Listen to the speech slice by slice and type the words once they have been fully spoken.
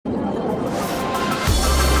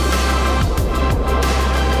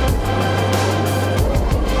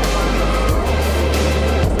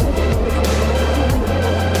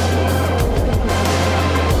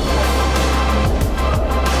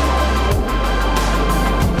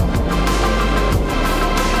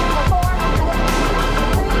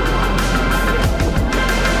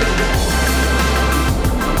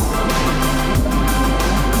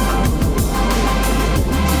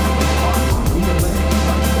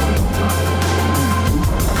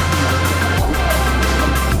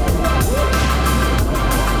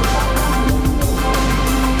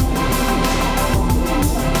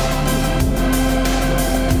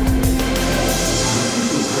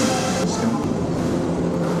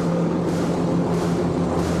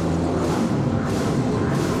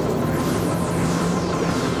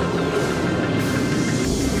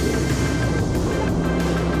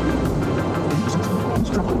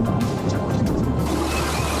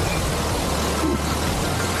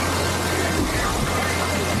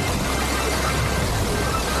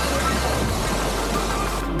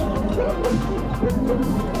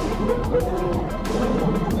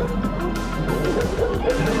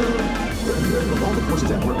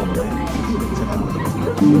forces at work on the land, humans have had one of the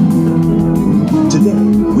most. Today,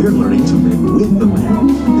 we're learning to live with the land,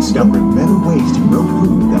 discovering better ways to grow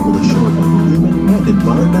food that will assure both human and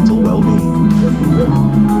environmental well-being.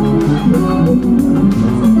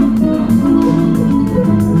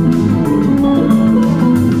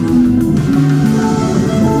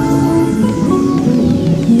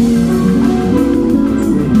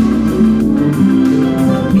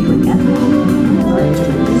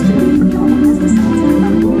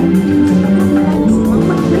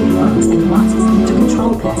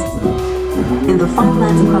 In the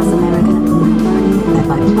farmlands across America, we're learning that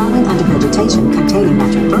by plowing under vegetation containing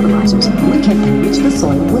natural fertilizers, we can enrich the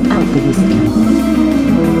soil without the use of chemicals.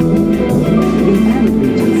 In arid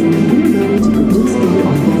regions, we're learning to produce food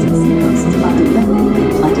on desert seacoasts by developing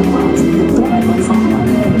and planting crops that thrive on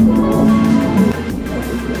saltwater.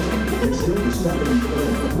 There's still discovery.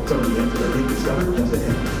 Some of the answers are being discovered just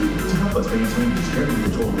ahead. To help us maintain these carefully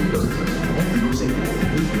controlled ecosystems and food safety,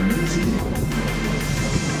 we're new season.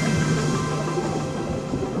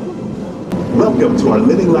 Welcome to our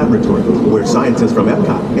living laboratory, where scientists from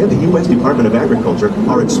Epcot and the U.S. Department of Agriculture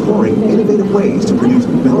are exploring innovative ways to produce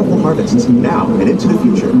bountiful harvests now and into the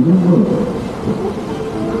future.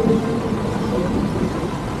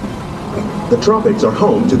 The tropics are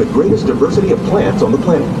home to the greatest diversity of plants on the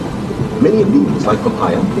planet. Many of these, like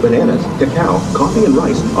papaya, bananas, cacao, coffee, and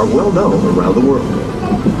rice, are well known around the world.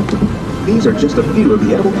 These are just a few of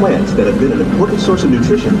the edible plants that have been an important source of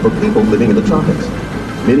nutrition for people living in the tropics.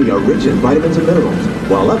 Many are rich in vitamins and minerals,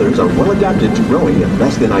 while others are well adapted to growing in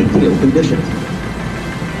less than ideal conditions.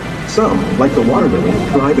 Some, like the water lily,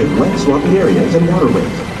 thrive in wet, swampy areas and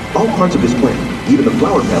waterways. All parts of this plant, even the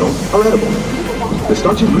flower petals, are edible. The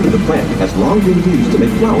starchy root of the plant has long been used to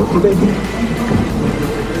make flour for baking.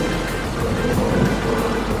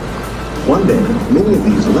 One day, many of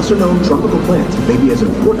these lesser-known tropical plants may be as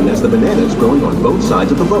important as the bananas growing on both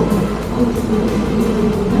sides of the boat.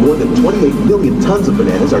 More than 28 million tons of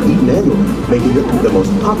bananas are eaten annually, making it the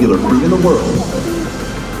most popular fruit in the world.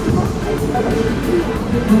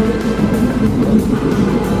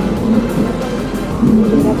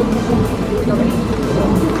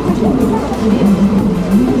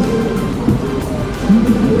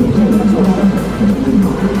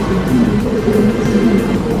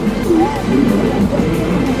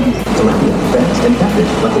 Tilapia, bass, and catfish,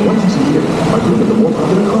 like the ones you see here, are grouped in the more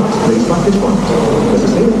popular crops raised by fish farms. The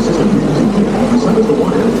sustainable system we're using here recycles the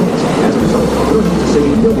water in the tanks. As a result, we're able to save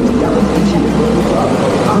millions of gallons each year.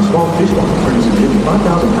 Our small fish farm produces nearly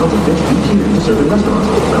 5,000 pounds of fish each year to serve in restaurants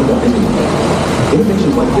around Walt Disney World.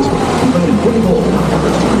 Innovations like this one can play an important role in our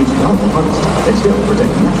efforts to produce bountiful harvests and still protect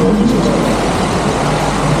natural resources.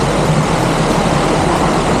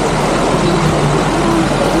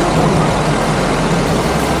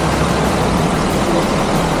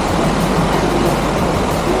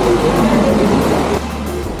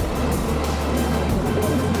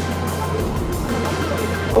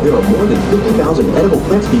 There are more than 50,000 edible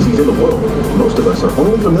plant species in the world. Most of us are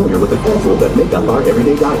only familiar with a handful that make up our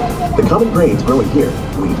everyday diet. The common grains growing here,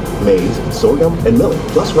 wheat, maize, sorghum, and millet,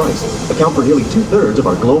 plus rice, account for nearly 2/3 of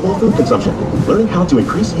our global food consumption. Learning how to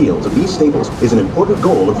increase yields of these staples is an important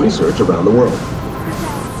goal of research around the world.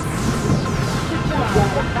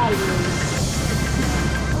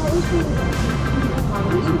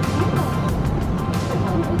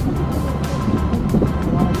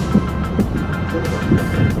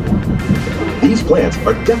 These plants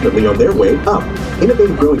are definitely on their way up.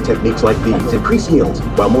 Innovative growing techniques like these increase yields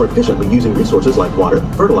while more efficiently using resources like water,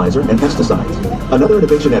 fertilizer, and pesticides. Another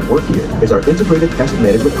innovation at work here is our integrated pest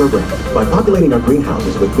management program. By populating our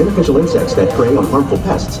greenhouses with beneficial insects that prey on harmful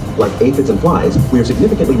pests, like aphids and flies, we are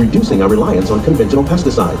significantly reducing our reliance on conventional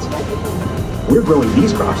pesticides. We're growing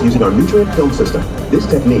these crops using our nutrient film system. This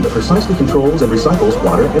technique precisely controls and recycles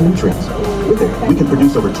water and nutrients. With it, we can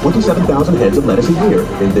produce over 27,000 heads of lettuce a year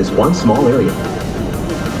in this one small area.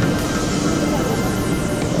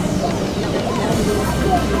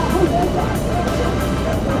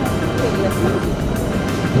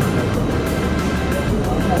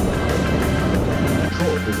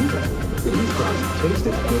 These crops taste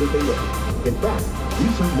as good as they look. In fact, we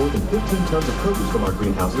serve more than 15 tons of produce from our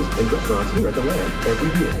greenhouses and restaurants here at the land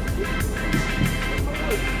every year.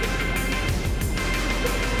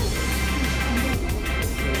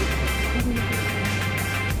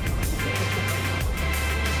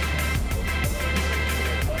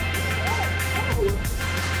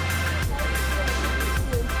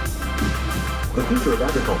 The future of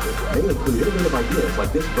agriculture may include innovative ideas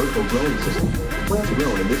like this vertical growing system. Plants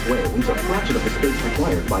grown in this way leaves a fraction of the space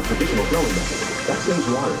required by traditional growing methods. That saves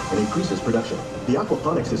water and increases production. The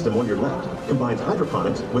aquaponics system on your left combines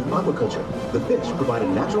hydroponics with aquaculture. The fish provide a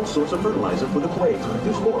natural source of fertilizer for the clay to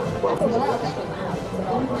produce more while using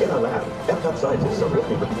less. In our lab, Epcot scientists are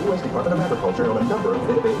working with the U.S. Department of Agriculture on a number of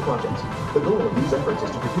innovative projects. The goal of these efforts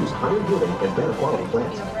is to produce higher yielding and better quality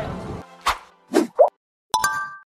plants.